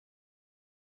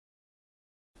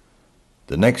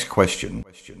The next question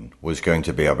was going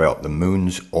to be about the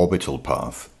Moon's orbital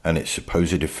path and its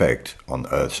supposed effect on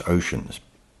Earth's oceans,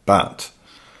 but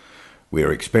we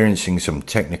are experiencing some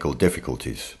technical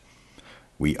difficulties.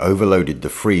 We overloaded the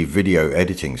free video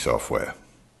editing software.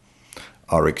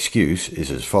 Our excuse is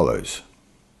as follows.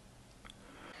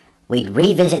 We'd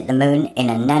revisit the Moon in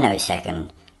a nanosecond,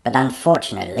 but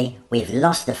unfortunately we've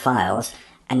lost the files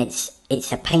and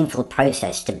it's a painful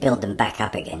process to build them back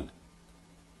up again.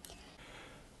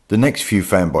 The next few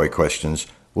fanboy questions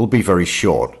will be very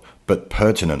short but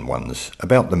pertinent ones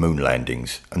about the moon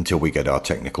landings until we get our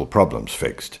technical problems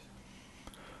fixed.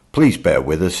 Please bear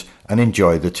with us and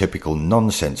enjoy the typical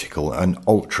nonsensical and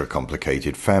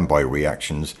ultra-complicated fanboy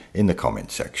reactions in the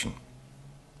comment section.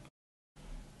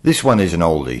 This one is an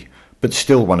oldie, but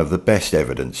still one of the best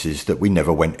evidences that we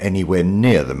never went anywhere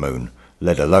near the moon,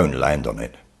 let alone land on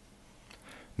it.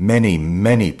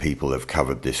 Many people have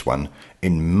covered this one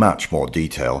in much more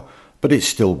detail, but it's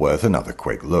still worth another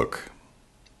quick look.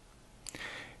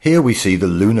 Here we see the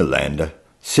lunar lander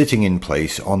sitting in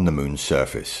place on the moon's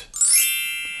surface.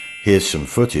 Here's some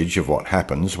footage of what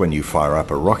happens when you fire up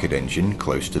a rocket engine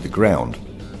close to the ground.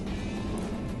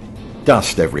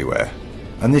 Dust everywhere,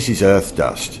 and this is Earth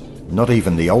dust, not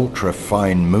even the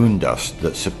ultra-fine moon dust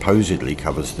that supposedly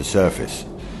covers the surface.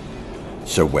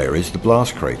 So where is the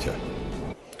blast crater?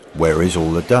 Where is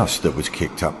all the dust that was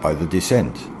kicked up by the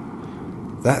descent?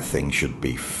 That thing should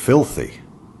be filthy.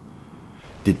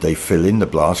 Did they fill in the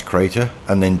blast crater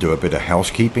and then do a bit of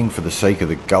housekeeping for the sake of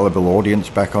the gullible audience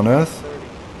back on Earth?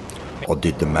 Or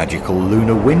did the magical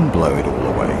lunar wind blow it all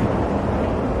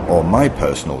away? Or my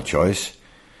personal choice,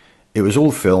 it was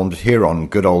all filmed here on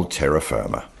good old terra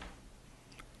firma.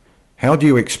 How do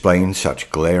you explain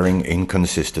such glaring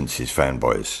inconsistencies,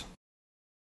 fanboys?